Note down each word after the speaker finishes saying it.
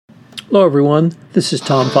Hello everyone, this is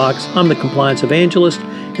Tom Fox. I'm the Compliance Evangelist,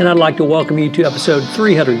 and I'd like to welcome you to episode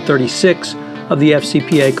 336 of the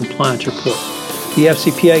FCPA Compliance Report. The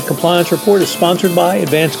FCPA Compliance Report is sponsored by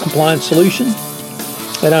Advanced Compliance Solutions,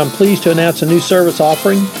 and I'm pleased to announce a new service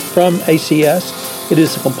offering from ACS. It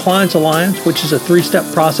is the Compliance Alliance, which is a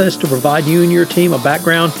three-step process to provide you and your team a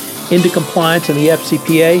background into compliance in the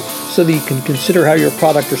FCPA so that you can consider how your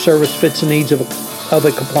product or service fits the needs of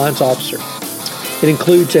a compliance officer. It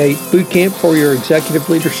includes a boot camp for your executive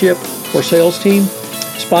leadership or sales team,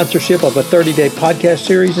 sponsorship of a 30-day podcast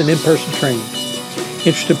series, and in-person training.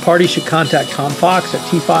 Interested parties should contact Tom Fox at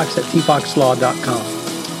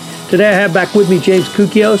tfox@tfoxlaw.com. Today I have back with me James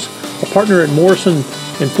Koukios, a partner at Morrison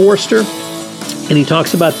 & Foerster, and he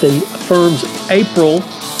talks about the firm's April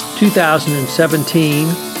 2017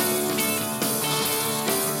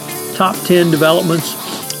 top 10 developments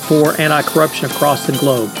for anti-corruption across the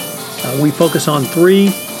globe. We focus on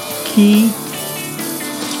three key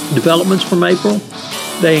developments from April.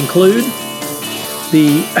 They include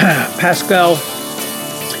the Pascal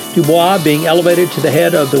Dubois being elevated to the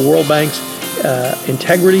head of the World Bank's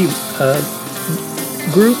Integrity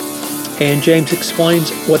Group, and James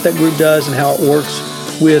explains what that group does and how it works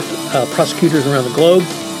with prosecutors around the globe.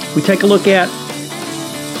 We take a look at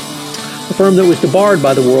the firm that was debarred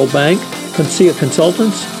by the World Bank, Concia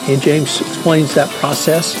Consultants, and James explains that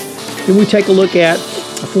process. Then we take a look at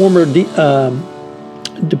a former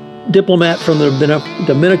diplomat from the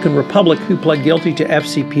Dominican Republic who pled guilty to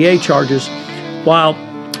FCPA charges while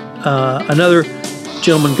another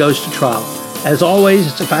gentleman goes to trial. As always,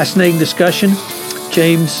 it's a fascinating discussion.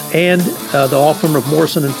 James and the law firm of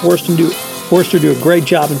Morrison & Foerster do a great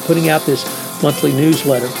job in putting out this monthly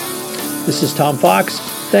newsletter. This is Tom Fox.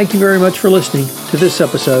 Thank you very much for listening to this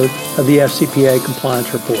episode of the FCPA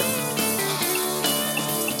Compliance Report.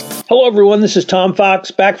 Hello, everyone. This is Tom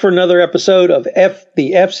Fox, back for another episode of the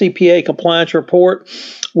FCPA Compliance Report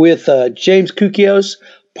with James Koukios,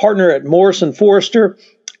 partner at Morrison & Foerster,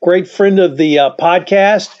 great friend of the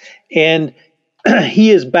podcast, and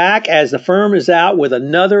he is back as the firm is out with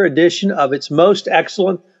another edition of its most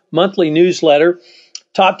excellent monthly newsletter,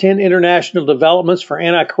 Top 10 International Developments for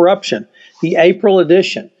Anti-Corruption, the April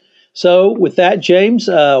edition. So with that, James,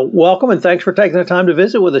 welcome, and thanks for taking the time to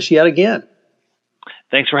visit with us yet again.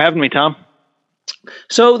 Thanks for having me, Tom.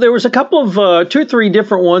 So there was a couple of two or three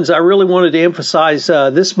different ones I really wanted to emphasize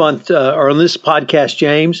this month or on this podcast,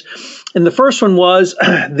 James. And the first one was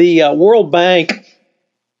the World Bank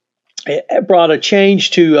brought a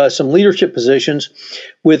change to some leadership positions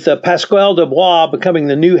with Pascal Dubois becoming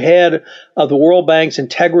the new head of the World Bank's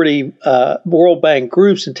World Bank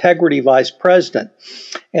Group's Integrity Vice President.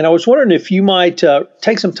 And I was wondering if you might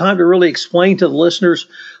take some time to really explain to the listeners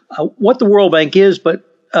what the World Bank is, but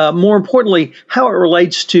more importantly, how it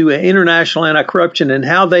relates to international anti-corruption and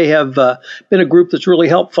how they have been a group that's really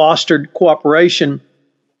helped foster cooperation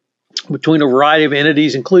between a variety of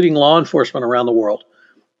entities, including law enforcement around the world.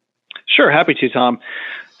 Sure, happy to, Tom.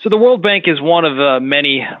 So the World Bank is one of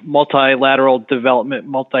many multilateral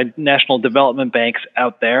multinational development banks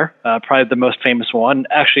out there, probably the most famous one.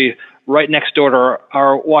 Actually, right next door to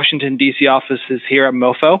our Washington, D.C. office is here at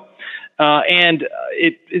MoFo. And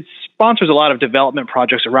it sponsors a lot of development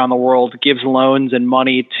projects around the world, gives loans and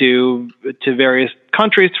money to various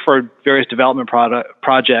countries for various development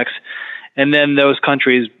projects. And then those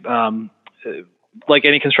countries, like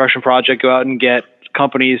any construction project, go out and get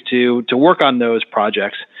companies to work on those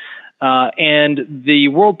projects. And the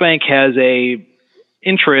World Bank has a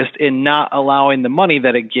interest in not allowing the money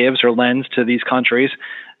that it gives or lends to these countries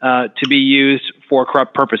to be used for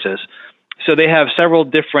corrupt purposes. So they have several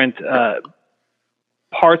different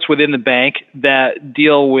parts within the bank that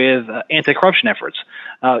deal with anti-corruption efforts.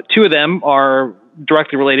 Two of them are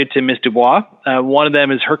directly related to Ms. Dubois. One of them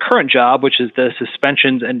is her current job, which is the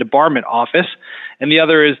Suspensions and Debarment Office, and the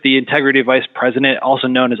other is the Integrity Vice President, also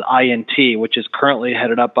known as INT, which is currently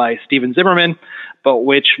headed up by Steven Zimmerman, but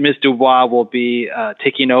which Ms. Dubois will be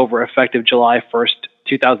taking over effective July 1st,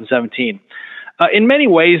 2017. In many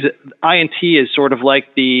ways, INT is sort of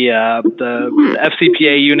like the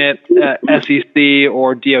FCPA unit, SEC,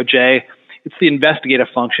 or DOJ. It's the investigative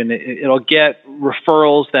function. It'll get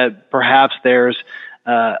referrals that perhaps there's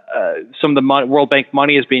some of the World Bank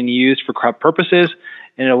money is being used for corrupt purposes,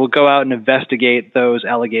 and it will go out and investigate those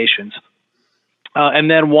allegations. And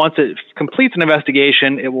then once it completes an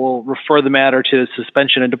investigation, it will refer the matter to the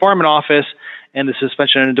Suspension and Debarment Office, and the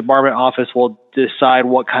Suspension and Debarment Office will decide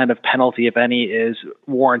what kind of penalty, if any, is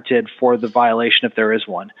warranted for the violation if there is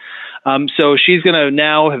one. So she's going to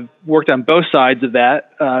now have worked on both sides of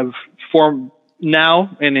that,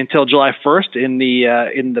 now and until July 1st in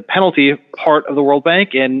the penalty part of the World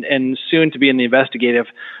Bank, and soon to be in the investigative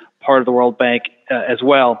part of the World Bank as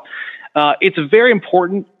well. It's a very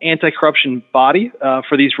important anti-corruption body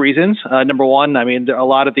for these reasons. Number one, I mean, a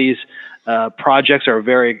lot of these projects are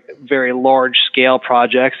very, very large-scale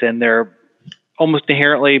projects, and they're almost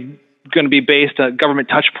inherently going to be based on government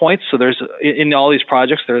touch points. So there's in all these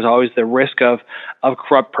projects, there's always the risk of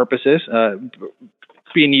corrupt purposes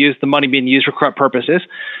the money being used for corrupt purposes.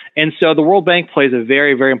 And so the World Bank plays a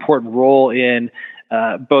very, very important role in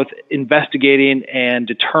both investigating and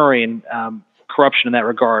deterring corruption in that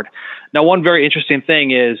regard. Now, one very interesting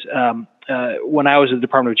thing is when I was at the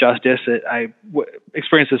Department of Justice, I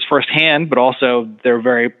experienced this firsthand, but also they're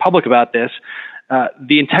very public about this.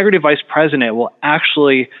 The integrity vice president will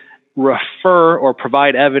actually refer or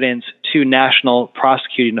provide evidence to national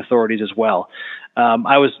prosecuting authorities as well.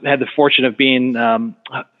 I had the fortune of being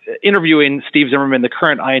interviewing Steve Zimmerman, the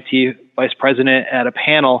current INT vice president, at a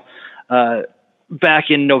panel back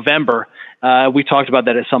in November. We talked about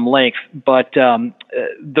that at some length, but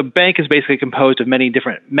the bank is basically composed of many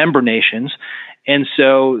different member nations. And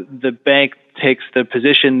so the bank takes the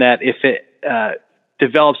position that if it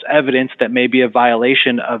develops evidence that may be a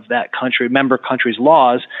violation of that member country's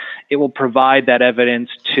laws, it will provide that evidence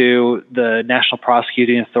to the national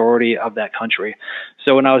prosecuting authority of that country.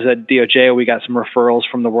 So when I was at DOJ, we got some referrals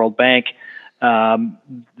from the World Bank.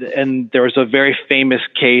 And there was a very famous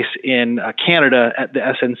case in Canada at the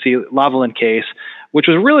SNC-Lavalin case, which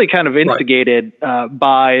was really kind of instigated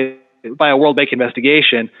by a World Bank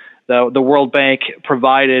investigation. The World Bank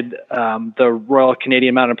provided the Royal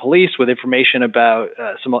Canadian Mounted Police with information about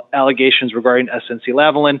some allegations regarding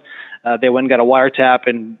SNC-Lavalin. They went and got a wiretap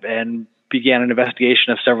and began an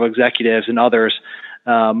investigation of several executives and others.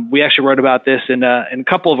 We actually wrote about this in a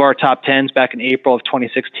couple of our top 10s back in April of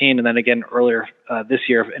 2016, and then again earlier this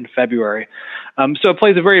year in February. So it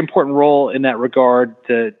plays a very important role in that regard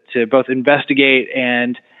to both investigate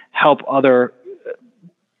and help other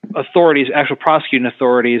authorities, actual prosecuting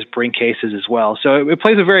authorities, bring cases as well. So it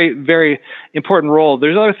plays a very, very important role.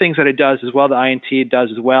 There's other things that it does as well. The INT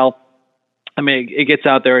does as well. I mean, it gets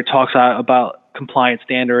out there. It talks about compliance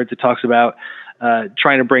standards. It talks about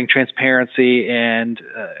trying to bring transparency and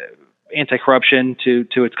anti-corruption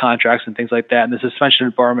to its contracts and things like that. And the Suspension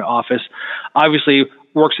and Debarment Office obviously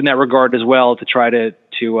works in that regard as well to try to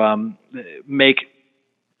make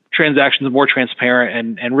transactions more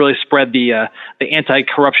transparent and really spread the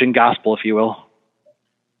anti-corruption gospel, if you will.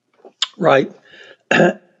 Right.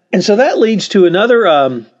 And so that leads to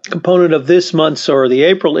another component of this month's or the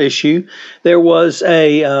April issue. There was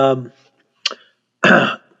a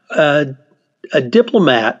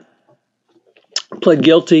diplomat pled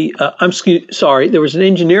guilty. There was an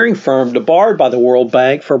engineering firm debarred by the World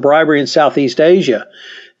Bank for bribery in Southeast Asia,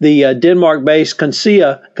 the Denmark-based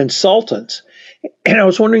Consia Consultants. And I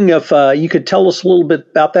was wondering if you could tell us a little bit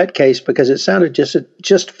about that case, because it sounded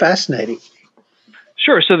just fascinating.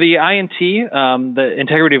 Sure. So the INT, the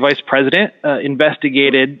Integrity Vice President,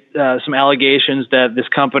 investigated some allegations that this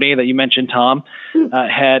company that you mentioned, Tom,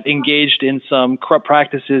 had engaged in some corrupt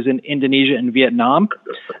practices in Indonesia and Vietnam.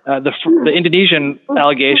 The Indonesian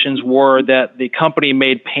allegations were that the company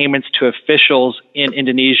made payments to officials in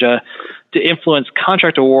Indonesia to influence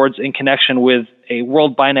contract awards in connection with a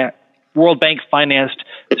World Bank financed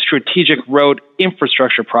strategic road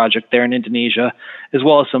infrastructure project there in Indonesia, as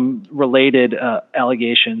well as some related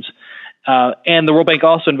allegations. And the World Bank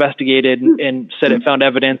also investigated and said it found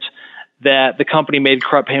evidence that the company made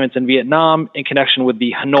corrupt payments in Vietnam in connection with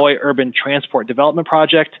the Hanoi Urban Transport Development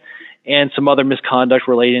Project and some other misconduct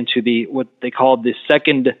relating to what they called the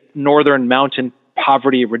Second Northern Mountain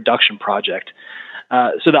Poverty Reduction Project.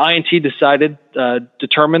 So the INT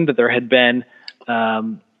determined that there had been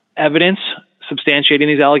evidence substantiating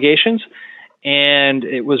these allegations, and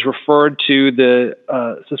it was referred to the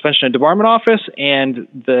Suspension and Debarment Office, and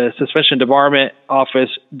the Suspension and Debarment Office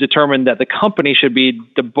determined that the company should be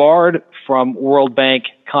debarred from World Bank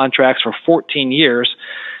contracts for 14 years,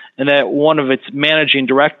 and that one of its managing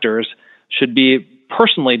directors should be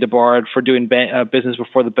personally debarred for doing business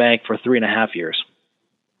before the bank for 3.5 years.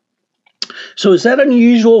 So is that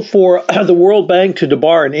unusual for the World Bank to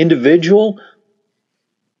debar an individual?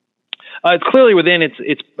 It's clearly within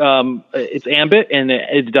its ambit, and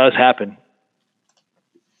it does happen.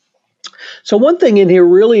 So one thing in here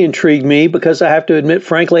really intrigued me, because I have to admit,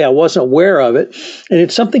 frankly, I wasn't aware of it, and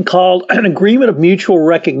it's something called an Agreement of Mutual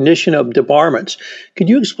Recognition of Debarments. Could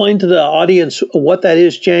you explain to the audience what that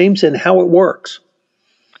is, James, and how it works?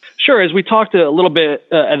 Sure. As we talked a little bit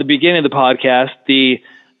at the beginning of the podcast, the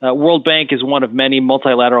World Bank is one of many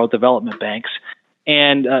multilateral development banks.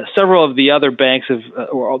 And several of the other banks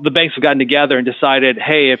or the banks have gotten together and decided,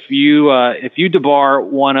 hey, if you debar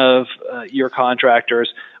one of your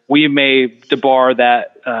contractors, we may debar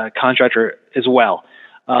that contractor as well.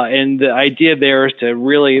 And the idea there is to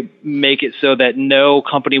really make it so that no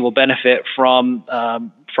company will benefit from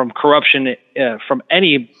corruption from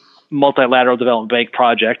any multilateral development bank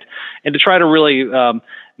project, and to try to really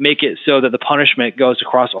make it so that the punishment goes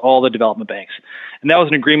across all the development banks. And that was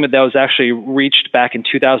an agreement that was actually reached back in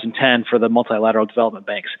 2010 for the multilateral development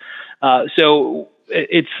banks. So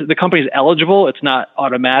the company is eligible; it's not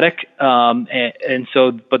automatic, and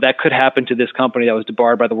so, but that could happen to this company that was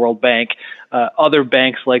debarred by the World Bank. Other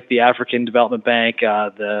banks like the African Development Bank,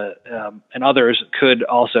 and others could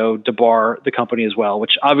also debar the company as well.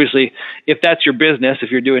 Which obviously, if that's your business,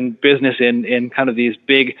 if you're doing business in kind of these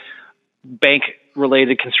big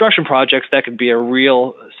bank-related construction projects, that could be a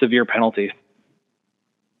real severe penalty.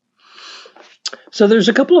 So there's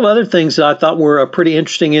a couple of other things that I thought were pretty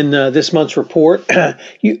interesting in this month's report.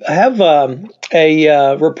 You have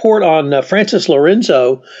a report on Francis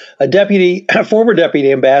Lorenzo, a former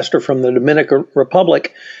deputy ambassador from the Dominican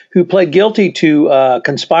Republic, who pled guilty to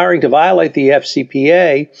conspiring to violate the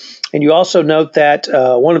FCPA. And you also note that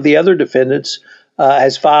one of the other defendants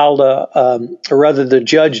has filed, or rather the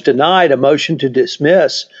judge denied a motion to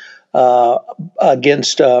dismiss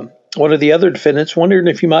against one of the other defendants. Wondering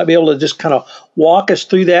if you might be able to just kind of walk us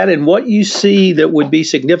through that and what you see that would be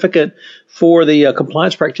significant for the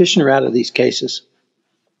compliance practitioner out of these cases.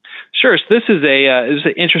 Sure. So this is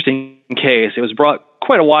an interesting case. It was brought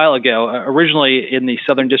quite a while ago, originally in the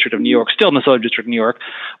Southern District of New York, still in the Southern District of New York,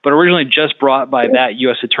 but originally just brought by that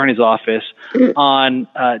U.S. Attorney's Office on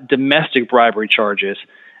domestic bribery charges.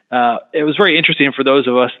 It was very interesting for those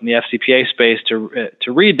of us in the FCPA space to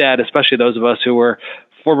read that, especially those of us who were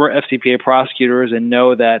former FCPA prosecutors and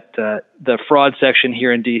know that the fraud section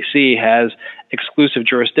here in D.C. has exclusive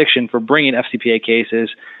jurisdiction for bringing FCPA cases,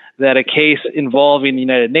 that a case involving the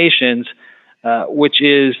United Nations, which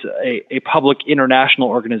is a public international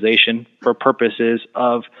organization for purposes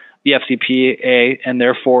of the FCPA, and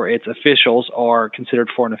therefore its officials are considered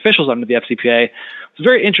foreign officials under the FCPA. It's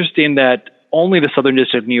very interesting that only the Southern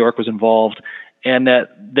District of New York was involved, and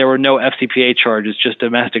that there were no FCPA charges, just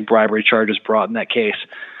domestic bribery charges brought in that case.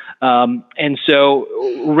 And so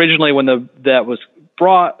originally when that was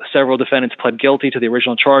brought, several defendants pled guilty to the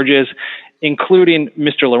original charges, including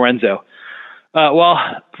Mr. Lorenzo. Well,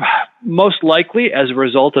 most likely as a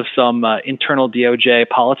result of some internal DOJ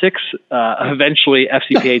politics, eventually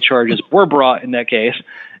FCPA charges were brought in that case,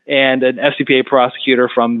 and an FCPA prosecutor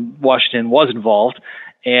from Washington was involved.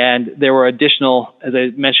 And there were additional, as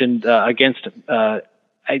I mentioned, against, I've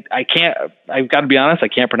got to be honest, I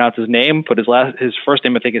can't pronounce his name, but his first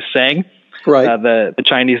name I think is Sang, right? The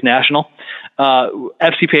Chinese national.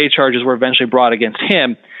 FCPA charges were eventually brought against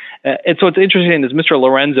him. And so what's interesting is Mr.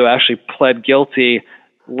 Lorenzo actually pled guilty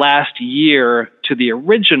last year to the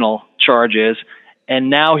original charges,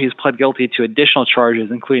 and now he's pled guilty to additional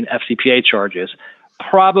charges, including FCPA charges,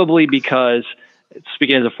 probably because,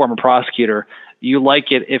 speaking as a former prosecutor, you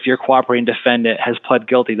like it if your cooperating defendant has pled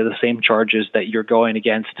guilty to the same charges that you're going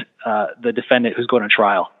against the defendant who's going to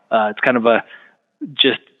trial. It's kind of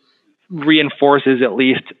just reinforces, at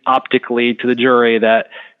least optically, to the jury that,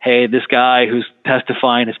 hey, this guy who's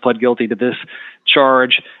testifying has pled guilty to this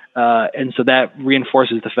charge. And so that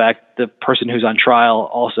reinforces the fact the person who's on trial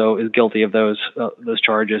also is guilty of those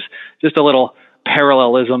charges. Just a little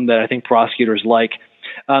parallelism that I think prosecutors like.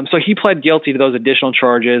 So he pled guilty to those additional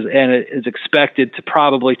charges and is expected to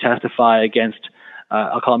probably testify against,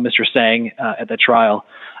 I'll call him Mr. Sang, at the trial.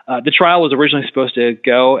 The trial was originally supposed to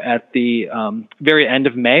go at the very end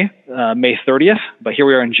of May 30th, but here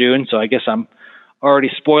we are in June, so I guess I'm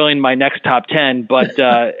already spoiling my next top 10. But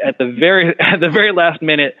at the very last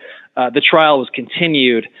minute, the trial was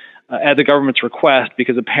continued at the government's request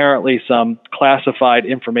because apparently some classified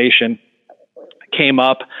information came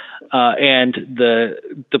up, and the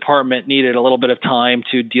department needed a little bit of time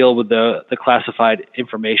to deal with the classified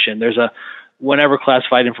information. Whenever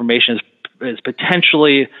classified information is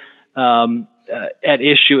potentially at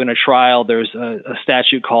issue in a trial, there's a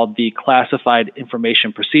statute called the Classified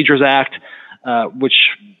Information Procedures Act, which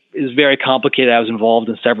is very complicated. I was involved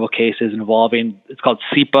in several cases involving, it's called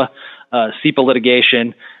SIPA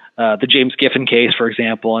litigation. The James Giffen case, for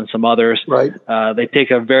example, and some others. Right. They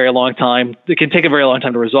take a very long time. It can take a very long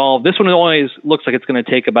time to resolve. This one always looks like it's going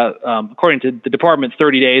to take about, according to the department,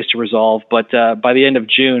 30 days to resolve. But by the end of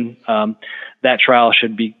June, that trial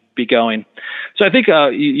should be going. So I think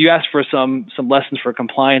you asked for some lessons for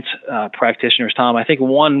compliance practitioners, Tom. I think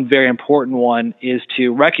one very important one is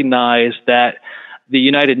to recognize that the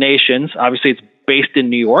United Nations, obviously it's based in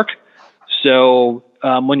New York. So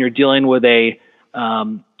when you're dealing with a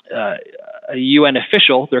UN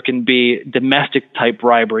official, there can be domestic type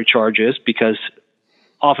bribery charges because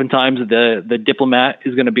oftentimes the diplomat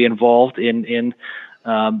is going to be involved in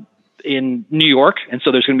New York, and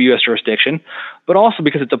so there's going to be U.S. jurisdiction. But also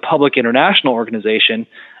because it's a public international organization,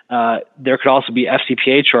 there could also be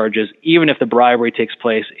FCPA charges, even if the bribery takes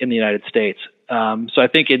place in the United States. So I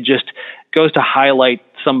think it just goes to highlight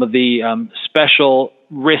some of the special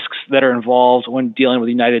risks that are involved when dealing with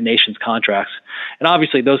United Nations contracts. And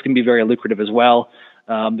obviously those can be very lucrative as well.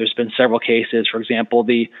 There's been several cases, for example,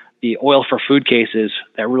 the oil for food cases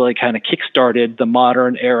that really kind of kickstarted the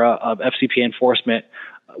modern era of FCPA enforcement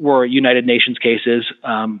were United Nations cases.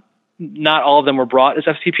 Not all of them were brought as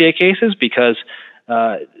FCPA cases because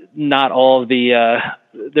not all of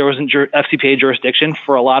there wasn't FCPA jurisdiction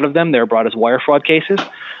for a lot of them. They were brought as wire fraud cases.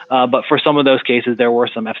 But for some of those cases, there were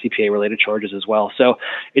some FCPA related charges as well. So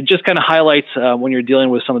it just kind of highlights when you're dealing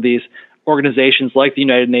with some of these organizations like the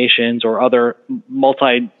United Nations or other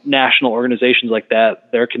multinational organizations like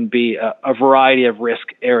that, there can be a variety of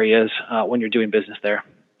risk areas when you're doing business there.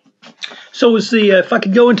 So was if I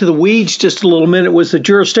could go into the weeds just a little minute, was the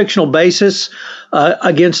jurisdictional basis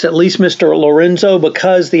against at least Mr. Lorenzo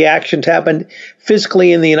because the actions happened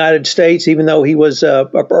physically in the United States, even though he was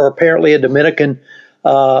apparently a Dominican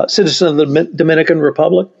citizen of the Dominican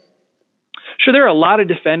Republic? Sure, there are a lot of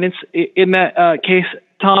defendants in that case,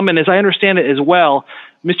 Tom, and as I understand it as well,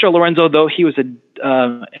 Mr. Lorenzo, though he was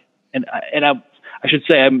I should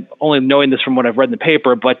say I'm only knowing this from what I've read in the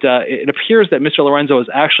paper, but it appears that Mr. Lorenzo is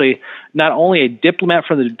actually not only a diplomat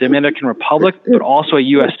from the Dominican Republic, but also a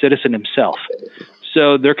U.S. citizen himself.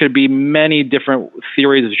 So there could be many different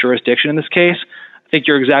theories of jurisdiction in this case. I think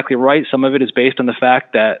you're exactly right. Some of it is based on the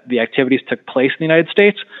fact that the activities took place in the United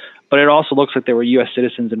States, but it also looks like there were U.S.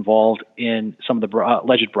 citizens involved in some of the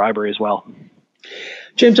alleged bribery as well.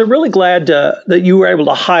 James, I'm really glad that you were able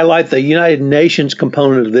to highlight the United Nations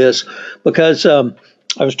component of this because I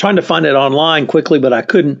was trying to find it online quickly, but I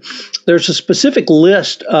couldn't. There's a specific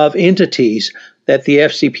list of entities that the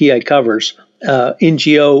FCPA covers,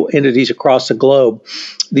 NGO entities across the globe.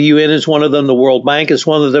 The UN is one of them. The World Bank is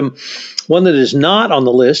one of them. One that is not on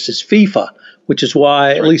the list is FIFA, which is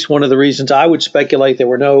why at least one of the reasons I would speculate there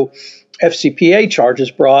were no FCPA charges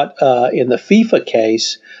brought in the FIFA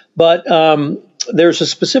case. But there's a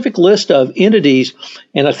specific list of entities,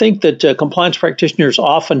 and I think that compliance practitioners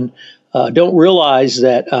often don't realize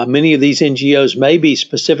that many of these NGOs may be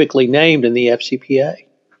specifically named in the FCPA.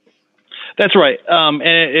 That's right, and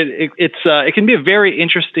it can be a very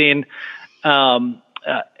interesting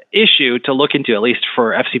issue to look into, at least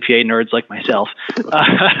for FCPA nerds like myself.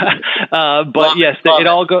 But yes, it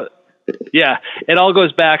all goes. Yeah, it all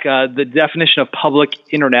goes back. The definition of public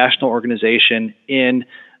international organization in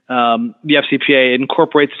the FCPA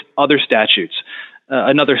incorporates other statutes,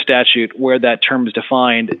 another statute where that term is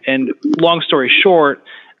defined. And long story short,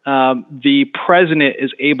 the president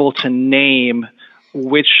is able to name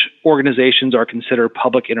which organizations are considered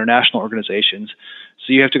public international organizations.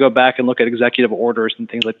 So you have to go back and look at executive orders and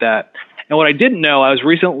things like that. And what I didn't know, I was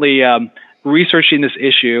recently researching this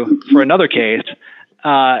issue for another case.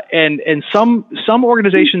 And some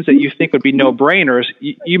organizations that you think would be no-brainers,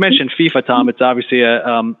 you mentioned FIFA, Tom. It's obviously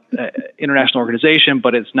a international organization,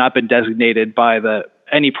 but it's not been designated by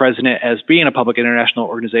any president as being a public international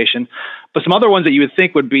organization. But some other ones that you would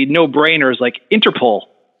think would be no-brainers, like Interpol,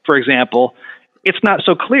 for example, it's not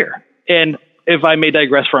so clear. And if I may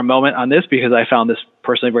digress for a moment on this, because I found this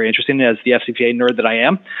personally very interesting as the FCPA nerd that I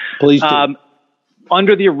am. Please do.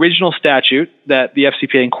 Under the original statute that the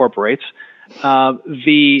FCPA incorporates,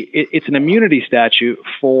 it's an immunity statute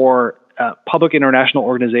for public international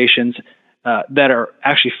organizations that are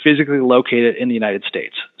actually physically located in the United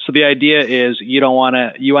States. So the idea is you want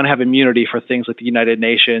to have immunity for things like the United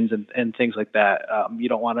Nations and things like that. You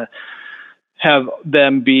don't want to have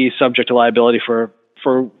them be subject to liability for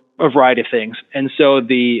a variety of things. And so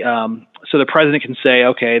the president can say,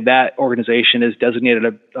 okay, that organization is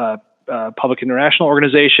designated a public international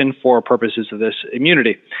organization for purposes of this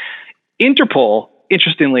immunity. Interpol,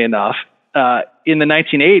 interestingly enough, in the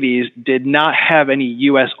 1980s did not have any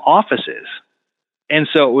U.S. offices, and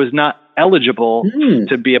so it was not eligible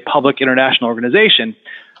to be a public international organization.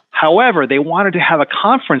 However, they wanted to have a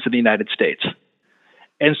conference in the United States,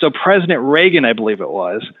 and so President Reagan, I believe it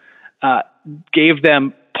was, gave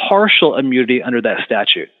them partial immunity under that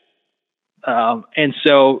statute. And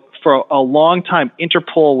so for a long time,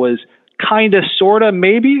 Interpol was kind of, sort of,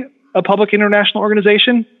 maybe a public international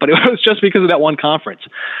organization, but it was just because of that one conference.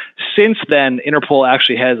 Since then, Interpol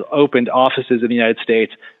actually has opened offices in the United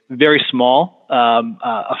States, very small,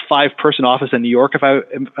 a 5-person office in New York, if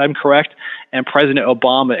I'm correct, and President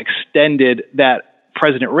Obama extended that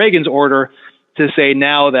President Reagan's order to say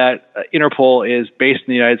now that Interpol is based in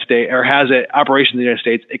the United States or has an operation in the United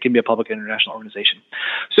States, it can be a public international organization.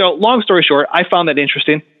 So long story short, I found that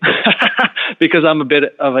interesting because I'm a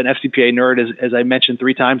bit of an FCPA nerd, as I mentioned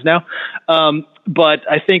 3 times now. But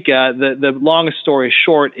I think the longest story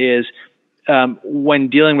short is when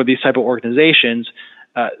dealing with these type of organizations,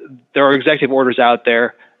 there are executive orders out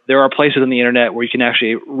there. There are places on the internet where you can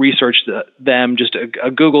actually research them. Just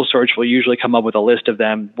a Google search will usually come up with a list of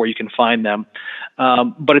them where you can find them.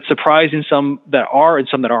 But it's surprising some that are and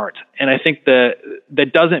some that aren't. And I think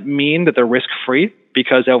that doesn't mean that they're risk-free,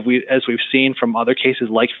 because as we've seen from other cases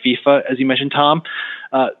like FIFA, as you mentioned, Tom,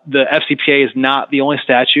 the FCPA is not the only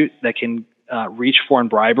statute that can reach foreign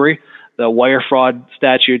bribery. The wire fraud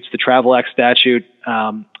statutes, the Travel Act statute,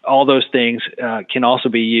 all those things can also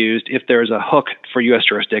be used if there's a hook for U.S.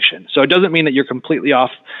 jurisdiction. So it doesn't mean that you're completely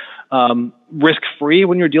off risk-free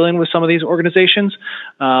when you're dealing with some of these organizations,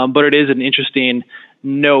 but it is an interesting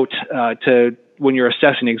note to when you're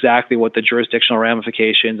assessing exactly what the jurisdictional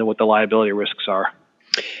ramifications and what the liability risks are.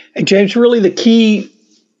 And James, really the key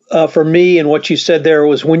for me and what you said there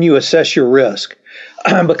was when you assess your risk.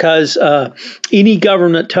 Because any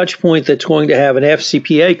government touch point that's going to have an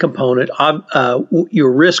FCPA component,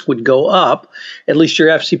 your risk would go up, at least your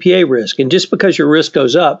FCPA risk. And just because your risk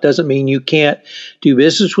goes up doesn't mean you can't do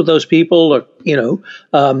business with those people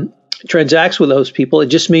or, transacts with those people. It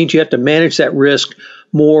just means you have to manage that risk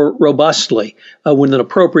more robustly with an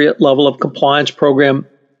appropriate level of compliance program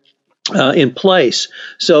in place.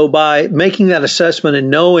 So by making that assessment and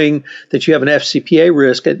knowing that you have an FCPA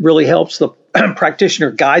risk, it really helps the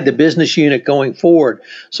practitioner guide the business unit going forward.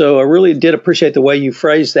 So I really did appreciate the way you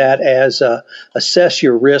phrased that as assess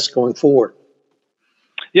your risk going forward.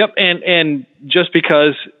 Yep, and just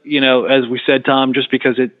because, as we said, Tom, just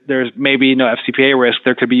because there's maybe no FCPA risk,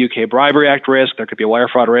 there could be UK Bribery Act risk, there could be a wire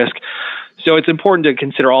fraud risk. So it's important to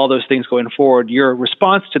consider all those things going forward. Your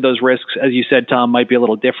response to those risks, as you said, Tom, might be a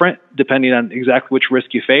little different depending on exactly which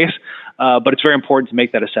risk you face, but it's very important to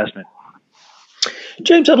make that assessment.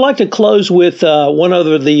 James, I'd like to close with one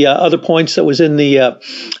of the other points that was in the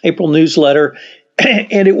April newsletter,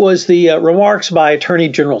 and it was the remarks by Attorney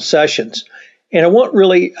General Sessions. And I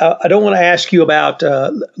don't want to ask you about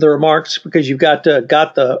the remarks because you've got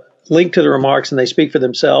the link to the remarks and they speak for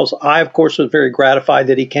themselves. I, of course, was very gratified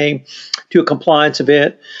that he came to a compliance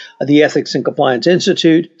event. The Ethics and Compliance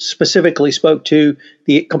Institute specifically spoke to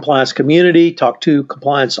the compliance community, talked to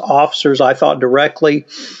compliance officers, I thought directly.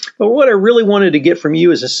 But what I really wanted to get from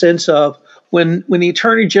you is a sense of when the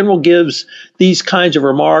Attorney General gives these kinds of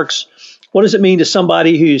remarks, what does it mean to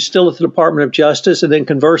somebody who's still at the Department of Justice? And then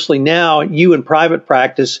conversely, now you in private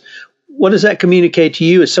practice, what does that communicate to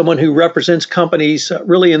you as someone who represents companies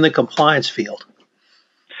really in the compliance field?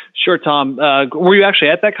 Sure, Tom. Were you actually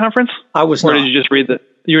at that conference? I was not. Or did you just read the?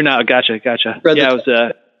 You're not. Gotcha. Yeah, it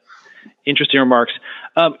was interesting remarks.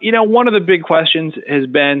 One of the big questions has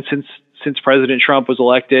been since President Trump was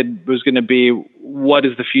elected was going to be what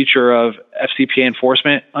is the future of FCPA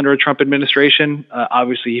enforcement under a Trump administration?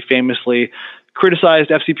 Obviously, he famously criticized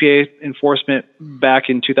FCPA enforcement back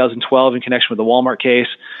in 2012 in connection with the Walmart case.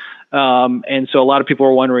 And so a lot of people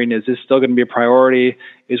are wondering, is this still going to be a priority?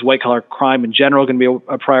 Is white collar crime in general going to be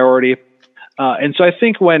a priority? And so I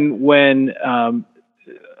think when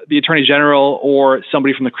the Attorney General or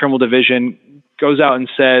somebody from the criminal division goes out and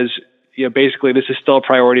says, basically this is still a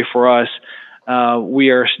priority for us, we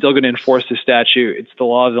are still going to enforce this statute. It's the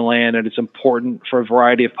law of the land, and it's important for a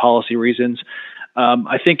variety of policy reasons.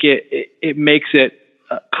 I think it makes it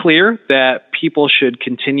clear that people should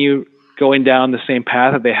continue going down the same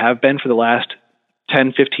path that they have been for the last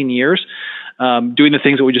 10, 15 years, doing the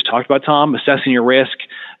things that we just talked about, Tom, assessing your risk,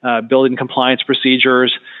 building compliance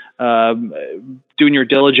procedures, doing your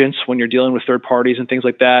diligence when you're dealing with third parties and things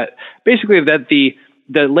like that. Basically, that the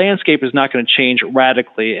landscape is not going to change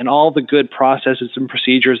radically, and all the good processes and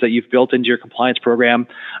procedures that you've built into your compliance program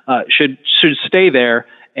should stay there,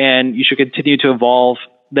 and you should continue to evolve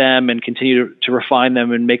them and continue to refine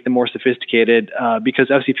them and make them more sophisticated because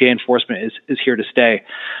FCPA enforcement is here to stay.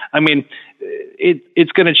 I mean,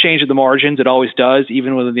 it's going to change at the margins. It always does,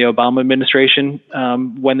 even within the Obama administration.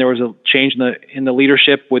 When there was a change in the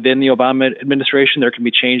leadership within the Obama administration, there can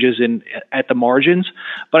be changes at the margins.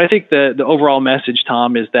 But I think the overall message,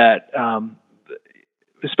 Tom, is that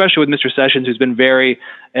especially with Mr. Sessions, who's been very,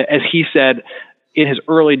 as he said in his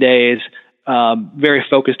early days, very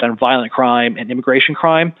focused on violent crime and immigration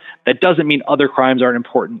crime. That doesn't mean other crimes aren't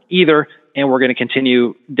important either, and we're going to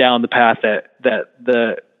continue down the path that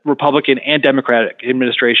the Republican and Democratic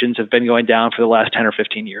administrations have been going down for the last 10 or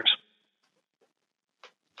 15 years.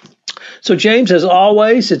 So, James, as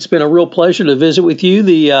always, it's been a real pleasure to visit with you.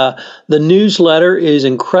 The newsletter is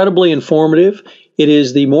incredibly informative. It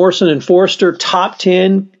is the Morrison and Foerster Top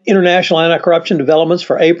 10 International Anti-Corruption Developments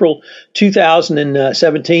for April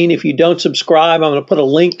 2017. If you don't subscribe, I'm going to put a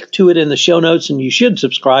link to it in the show notes, and you should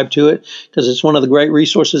subscribe to it because it's one of the great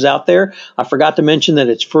resources out there. I forgot to mention that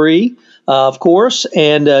it's free, of course.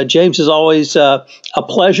 And James, is always a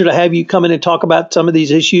pleasure to have you come in and talk about some of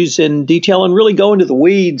these issues in detail and really go into the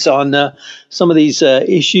weeds on some of these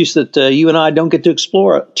issues that you and I don't get to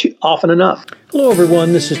explore too often enough. Hello,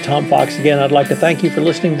 everyone. This is Tom Fox again. I'd like to thank you for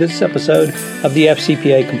listening to this episode of the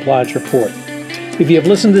FCPA Compliance Report. If you have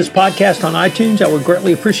listened to this podcast on iTunes, I would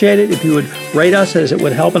greatly appreciate it if you would rate us, as it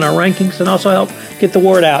would help in our rankings and also help get the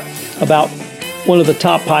word out about one of the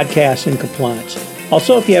top podcasts in compliance.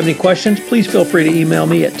 Also, if you have any questions, please feel free to email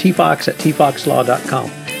me at tfox@tfoxlaw.com.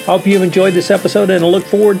 I hope you've enjoyed this episode, and I look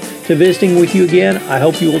forward to visiting with you again. I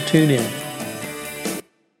hope you will tune in.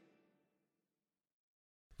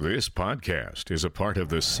 This podcast is a part of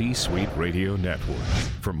the C-Suite Radio Network.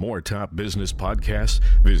 For more top business podcasts,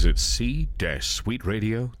 visit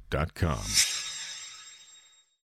c-suiteradio.com.